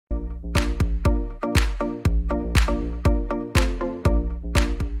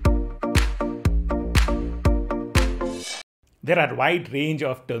There are a wide range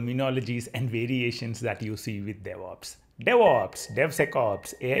of terminologies and variations that you see with DevOps. DevOps,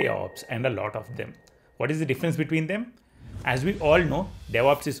 DevSecops, AIOps, and a lot of them. What is the difference between them? As we all know,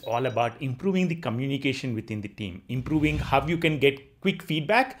 DevOps is all about improving the communication within the team, improving how you can get quick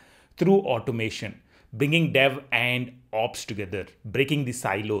feedback through automation, bringing dev and ops together, breaking the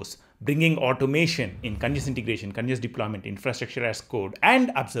silos, bringing automation in continuous integration, continuous deployment, infrastructure as code, and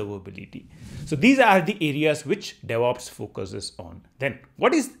observability. So these are the areas which DevOps focuses on. Then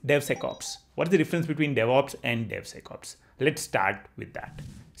what is DevSecops? What is the difference between DevOps and DevSecops? Let's start with that.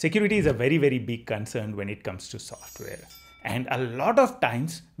 Security is a very, very big concern when it comes to software. And a lot of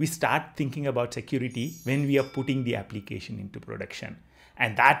times we start thinking about security when we are putting the application into production.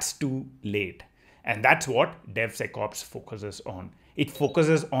 And that's too late. And that's what DevSecops focuses on. It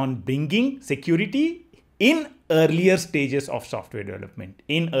focuses on bringing security in earlier stages of software development,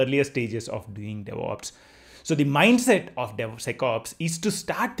 in earlier stages of doing DevOps. So the mindset of DevSecops is to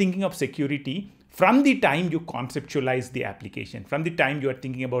start thinking of security from the time you conceptualize the application, from the time you are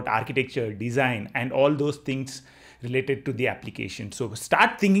thinking about architecture, design, and all those things related to the application. So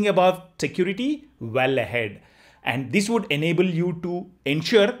start thinking about security well ahead. And this would enable you to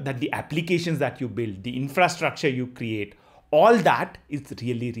ensure that the applications that you build, the infrastructure you create, all that is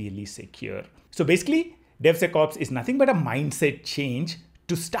really, really secure. So basically, DevSecops is nothing but a mindset change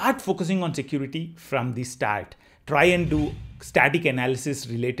to start focusing on security from the start. Try and do static analysis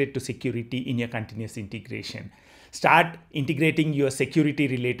related to security in your continuous integration. Start integrating your security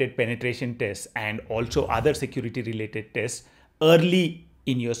related penetration tests and also other security related tests early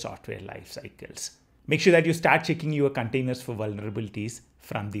in your software life cycles. Make sure that you start checking your containers for vulnerabilities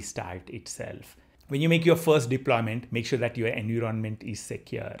from the start itself. When you make your first deployment, make sure that your environment is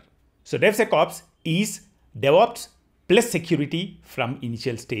secure. So DevSecops is DevOps plus security from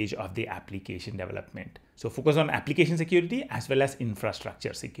initial stage of the application development. So focus on application security as well as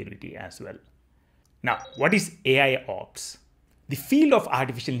infrastructure security as well. Now, what is AIOps? The field of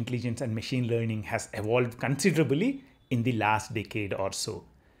artificial intelligence and machine learning has evolved considerably in the last decade or so.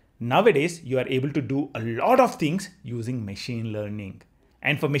 Nowadays, you are able to do a lot of things using machine learning.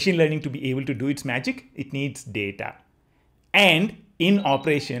 And for machine learning to be able to do its magic, it needs data. And in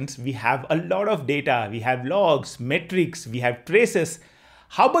operations, we have a lot of data. We have logs, metrics, we have traces.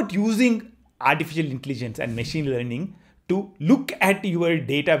 How about using artificial intelligence and machine learning to look at your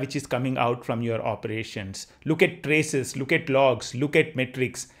data which is coming out from your operations? Look at traces, look at logs, look at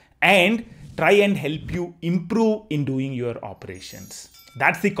metrics, and try and help you improve in doing your operations.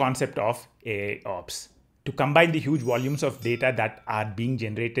 That's the concept of AIOps. To combine the huge volumes of data that are being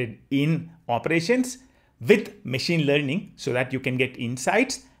generated in operations with machine learning so that you can get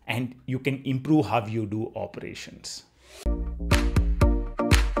insights and you can improve how you do operations.